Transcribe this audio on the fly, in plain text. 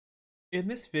In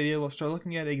this video, we'll start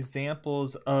looking at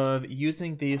examples of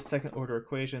using these second order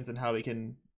equations and how we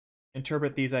can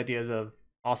interpret these ideas of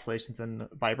oscillations and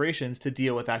vibrations to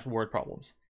deal with actual word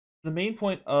problems. The main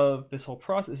point of this whole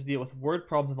process is to deal with word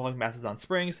problems involving masses on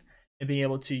springs and being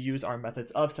able to use our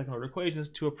methods of second order equations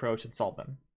to approach and solve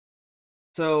them.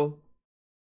 So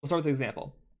we'll start with an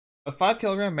example. A 5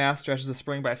 kilogram mass stretches a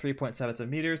spring by 3.77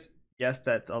 meters. Yes,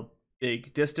 that's a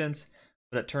big distance,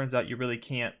 but it turns out you really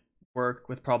can't work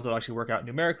with problems that will actually work out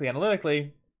numerically,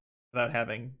 analytically, without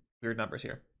having weird numbers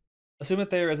here. Assume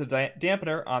that there is a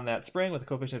dampener on that spring with a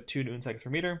coefficient of 2 newton seconds per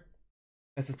meter.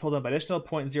 This is pulled down by additional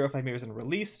 0.05 meters and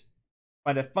released.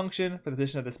 Find a function for the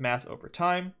position of this mass over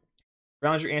time.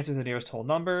 Round your answer to the nearest whole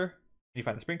number, and you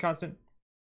find the spring constant.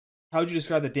 How would you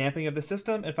describe the damping of the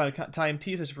system and find a time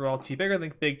t such for all t bigger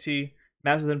than big T,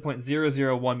 mass within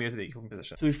 0.001 meters of the equilibrium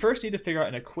position? So we first need to figure out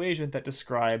an equation that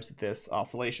describes this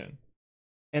oscillation.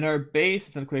 And our base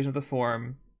is an equation of the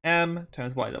form m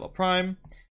times y double prime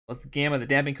plus gamma, the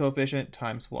damping coefficient,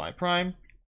 times y prime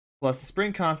plus the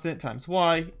spring constant times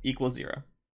y equals 0.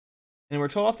 And we're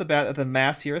told off the bat that the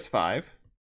mass here is 5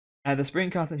 and the spring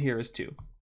constant here is 2.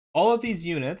 All of these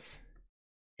units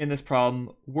in this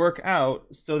problem work out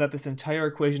so that this entire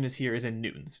equation is in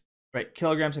newtons, right?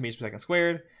 Kilograms times meters per second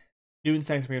squared, newton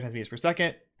seconds per meter times meters per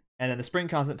second, and then the spring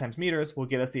constant times meters will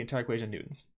get us the entire equation in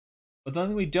newtons. But the only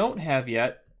thing we don't have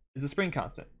yet is the spring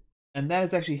constant. And that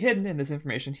is actually hidden in this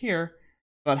information here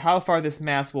about how far this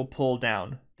mass will pull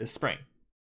down this spring.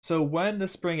 So when the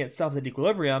spring itself is at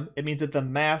equilibrium, it means that the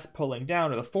mass pulling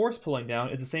down, or the force pulling down,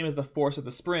 is the same as the force of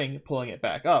the spring pulling it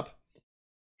back up.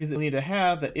 Because we need to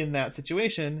have that in that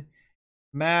situation,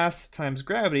 mass times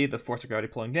gravity, the force of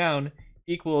gravity pulling down,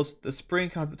 equals the spring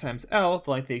constant times L,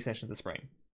 the length of the extension of the spring.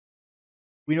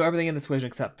 We know everything in this equation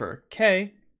except for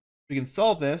K. We can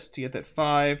solve this to get that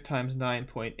 5 times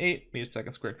 9.8 meters per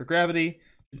second squared for gravity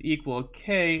should equal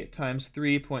K times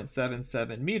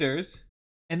 3.77 meters.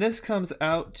 And this comes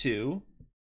out to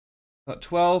about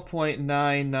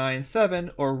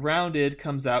 12.997, or rounded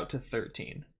comes out to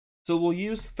 13. So we'll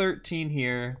use 13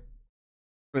 here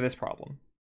for this problem.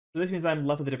 So this means I'm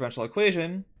left with the differential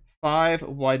equation,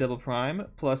 5y double prime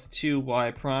plus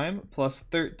 2y prime plus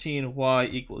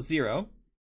 13y equals 0.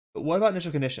 But what about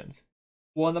initial conditions?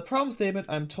 Well, in the problem statement,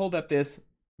 I'm told that this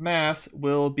mass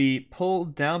will be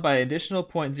pulled down by an additional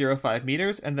 0.05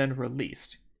 meters and then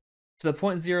released. So the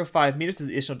 0.05 meters is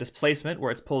the additional displacement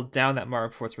where it's pulled down that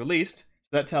mark before it's released. So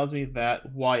that tells me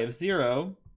that y of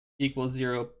 0 equals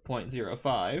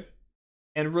 0.05.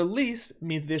 And released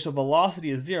means the initial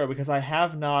velocity is 0 because I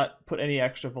have not put any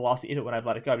extra velocity into it when I've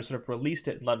let it go. I just sort of released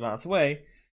it and let it on its way.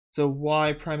 So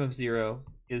y prime of 0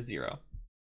 is 0.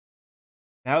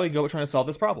 Now we go trying to solve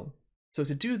this problem. So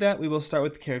to do that, we will start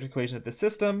with the characteristic equation of the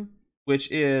system,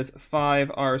 which is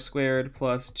 5r squared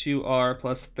plus 2r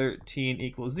plus 13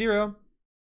 equals 0.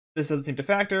 This doesn't seem to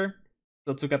factor,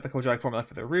 so let's look at the quadratic formula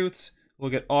for the roots. We'll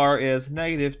get r is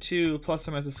negative 2 plus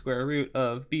or minus the square root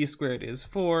of b squared is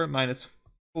 4 minus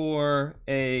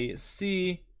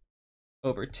 4ac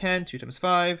over 10, 2 times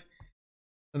 5.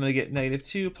 I'm going to get negative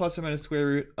 2 plus or minus square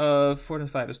root of 4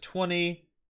 times 5 is 20.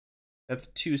 That's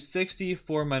 260,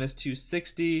 4 minus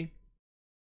 260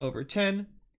 over 10.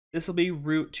 This will be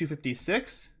root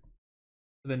 256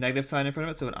 with a negative sign in front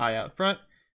of it, so an I out front,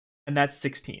 and that's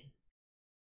 16.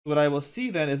 What I will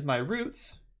see then is my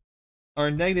roots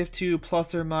are negative 2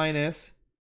 plus or minus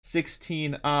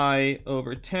 16i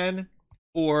over 10,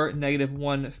 or negative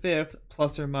 1/5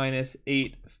 plus or minus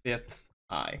 8/5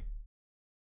 I.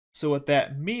 So what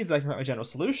that means, I can write my general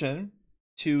solution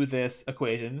to this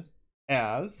equation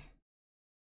as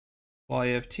y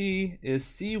of t is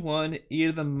c1 e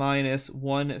to the minus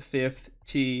 1/5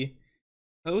 t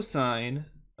cosine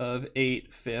of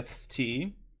 8/5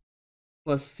 t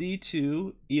plus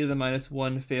c2 e to the minus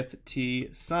 1/5 t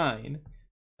sine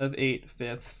of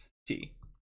 8/5 t.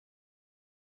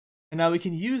 And now we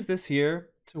can use this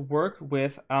here to work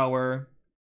with our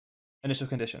initial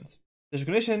conditions. Initial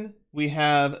condition, we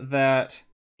have that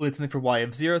we'll get something for y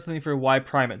of 0, something for y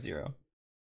prime at 0.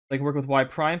 I can work with y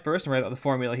prime first and write out the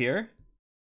formula here.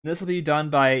 This will be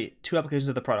done by 2 applications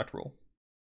of the product rule.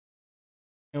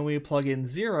 And when we plug in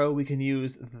 0, we can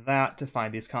use that to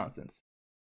find these constants.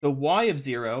 So y of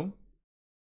 0,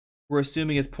 we're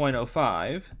assuming is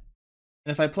 0.05.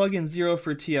 And if I plug in 0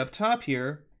 for t up top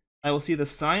here, I will see the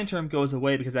sine term goes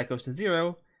away because that goes to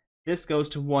 0. This goes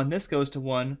to 1, this goes to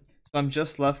 1. So I'm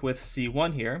just left with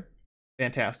c1 here.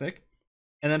 Fantastic.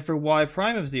 And then for y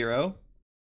prime of 0,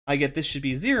 I get this should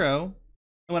be 0.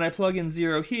 And when I plug in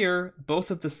 0 here, both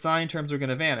of the sine terms are going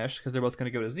to vanish because they're both going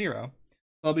to go to 0.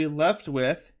 So I'll be left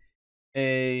with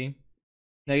a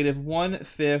negative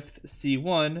 1/5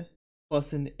 C1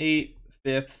 plus an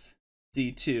 8/5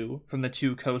 C2 from the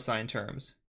two cosine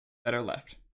terms that are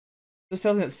left. This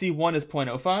tells me that C1 is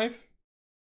 0.05,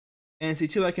 and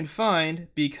C2 I can find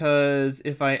because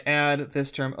if I add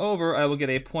this term over, I will get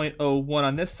a 0.01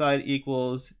 on this side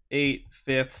equals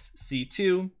 8/5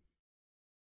 C2.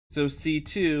 So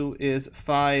C2 is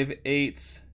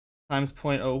 5/8 times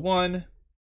 0.01,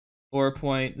 or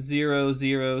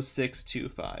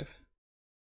 0.00625.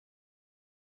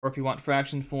 Or if you want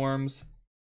fraction forms,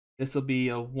 this will be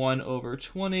a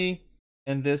 1/20,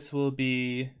 and this will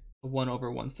be a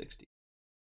 1/160.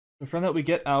 So from that we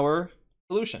get our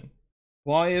solution.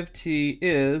 Y of t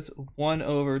is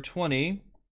 1/20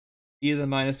 e to the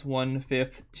minus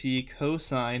 1/5 t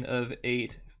cosine of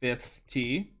 8/5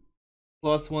 t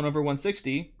plus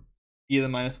 1/160 e to the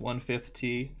minus 1/5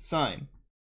 t sine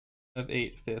of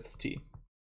 8/5 t.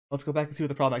 Let's go back and see what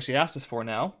the problem actually asked us for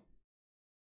now.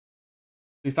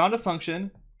 We found a function,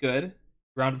 good.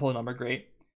 Rounded whole number, great.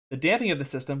 The damping of the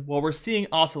system, well, we're seeing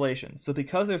oscillations. So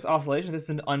because there's oscillation, this is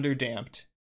an underdamped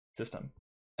system.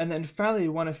 And then finally, we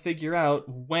want to figure out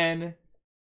when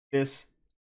this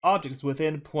object is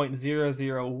within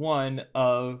 0.001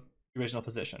 of the original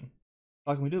position.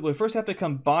 How can we do it? Well, we first have to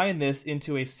combine this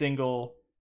into a single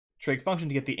trig function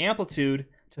to get the amplitude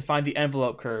to find the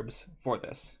envelope curves for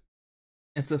this.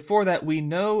 And so for that, we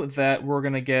know that we're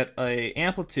going to get an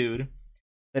amplitude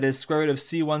that is square root of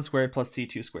c1 squared plus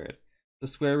c2 squared. The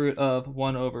square root of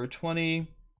 1/20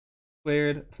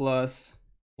 squared plus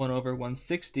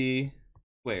 1/160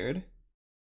 squared,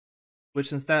 which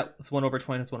since that's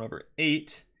 1/20 is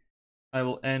 1/8, I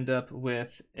will end up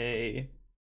with a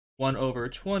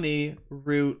 1/20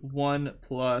 root 1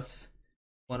 plus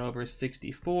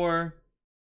 1/64,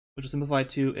 which will simplify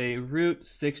to a root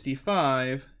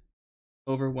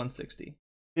 65/160.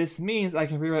 This means I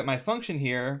can rewrite my function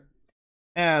here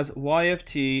as y of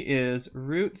t is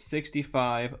root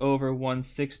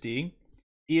 65/160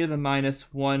 e to the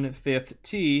minus 1/5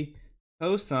 t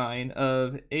cosine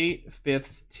of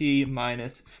 8/5 t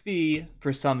minus phi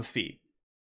for some phi.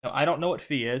 Now, I don't know what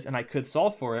phi is, and I could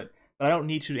solve for it, but I don't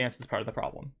need to answer this part of the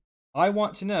problem. I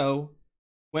want to know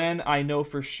when I know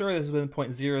for sure this is within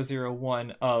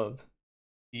 0.001 of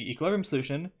the equilibrium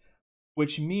solution,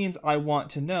 which means I want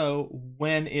to know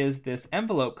when is this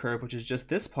envelope curve, which is just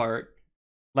this part,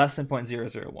 less than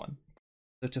 0.001.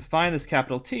 So to find this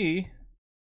capital T,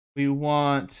 we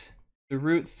want the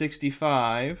root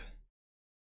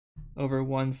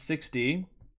 65/160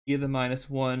 e to the minus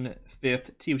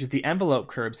 1/5 t, which is the envelope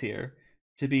curves here,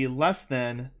 to be less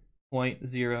than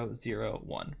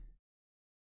 0.001.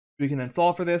 We can then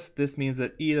solve for this. This means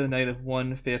that e to the negative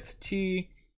 1/5 t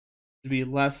should be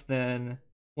less than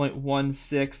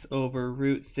 0.16 over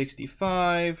root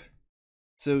 65.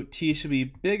 So t should be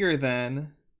bigger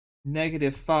than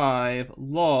 -5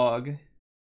 log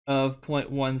of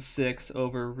 0.16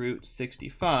 over root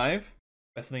 65.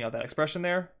 By something out that expression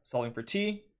there, solving for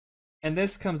t. And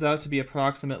this comes out to be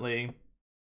approximately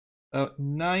about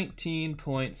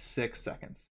 19.6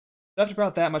 seconds. So after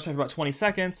about that much time, about 20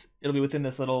 seconds, it'll be within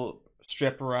this little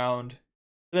strip around.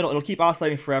 It'll keep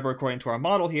oscillating forever according to our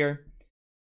model here,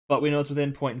 but we know it's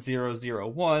within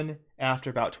 0.001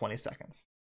 after about 20 seconds.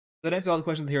 So that answers all the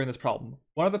questions here in this problem.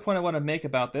 One other point I want to make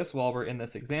about this while we're in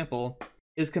this example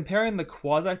is comparing the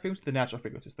quasi-frequency to the natural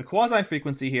frequencies. The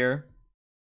quasi-frequency here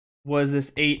was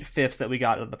this 8/5 that we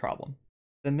got out of the problem.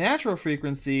 The natural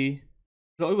frequency is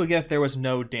what we would get if there was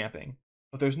no damping.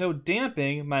 If there's no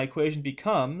damping, my equation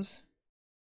becomes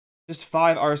just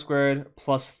 5r squared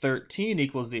plus 13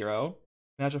 equals 0.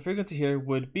 Natural frequency here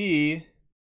would be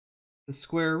the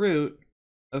square root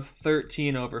of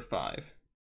 13/5.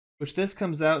 Which this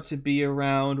comes out to be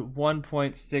around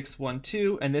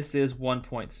 1.612, and this is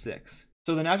 1.6.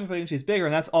 So the natural frequency is bigger,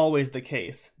 and that's always the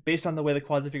case. Based on the way the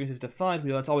quasi-frequency is defined,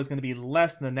 we know it's always going to be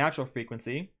less than the natural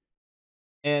frequency.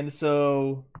 And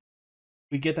so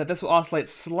we get that this will oscillate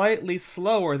slightly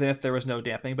slower than if there was no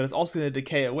damping, but it's also going to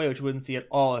decay away, which we wouldn't see at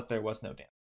all if there was no damping.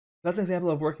 That's an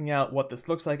example of working out what this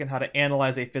looks like and how to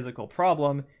analyze a physical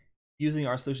problem using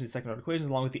our solution to second-order equations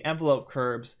along with the envelope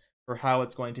curves for how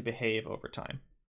it's going to behave over time.